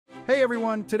Hey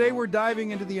everyone, today we're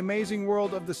diving into the amazing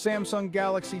world of the Samsung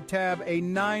Galaxy Tab, a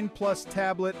 9 Plus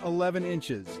tablet 11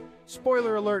 inches.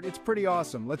 Spoiler alert, it's pretty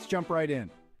awesome. Let's jump right in.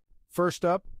 First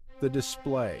up, the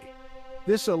display.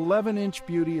 This 11-inch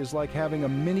beauty is like having a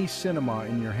mini cinema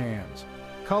in your hands.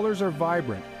 Colors are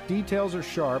vibrant, details are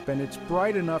sharp, and it's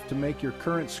bright enough to make your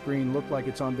current screen look like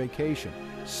it's on vacation.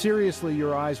 Seriously,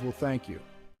 your eyes will thank you.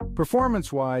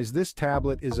 Performance-wise, this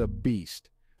tablet is a beast.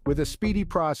 With a speedy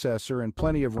processor and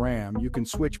plenty of RAM, you can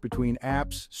switch between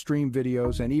apps, stream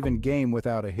videos, and even game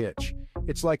without a hitch.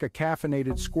 It's like a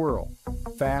caffeinated squirrel.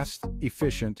 Fast,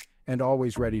 efficient, and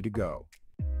always ready to go.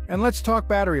 And let's talk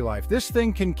battery life. This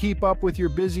thing can keep up with your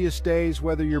busiest days,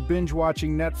 whether you're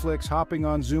binge-watching Netflix, hopping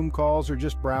on Zoom calls, or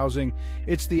just browsing.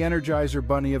 It's the Energizer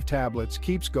Bunny of tablets,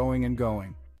 keeps going and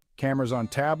going. Cameras on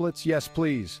tablets? Yes,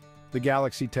 please. The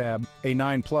Galaxy Tab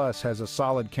A9 Plus has a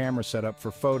solid camera setup for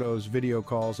photos, video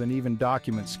calls, and even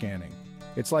document scanning.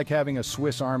 It's like having a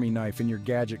Swiss Army knife in your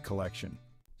gadget collection.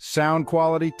 Sound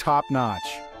quality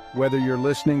top-notch. Whether you're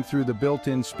listening through the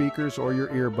built-in speakers or your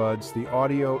earbuds, the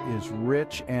audio is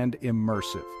rich and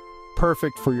immersive.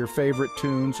 Perfect for your favorite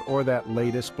tunes or that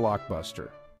latest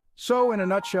blockbuster. So, in a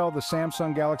nutshell, the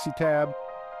Samsung Galaxy Tab,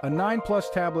 a 9 Plus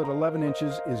tablet 11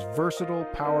 inches, is versatile,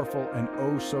 powerful, and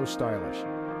oh so stylish.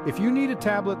 If you need a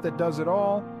tablet that does it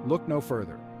all, look no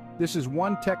further. This is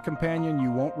one tech companion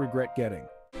you won't regret getting.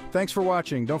 Thanks for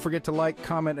watching. Don't forget to like,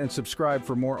 comment, and subscribe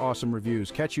for more awesome reviews.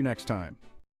 Catch you next time.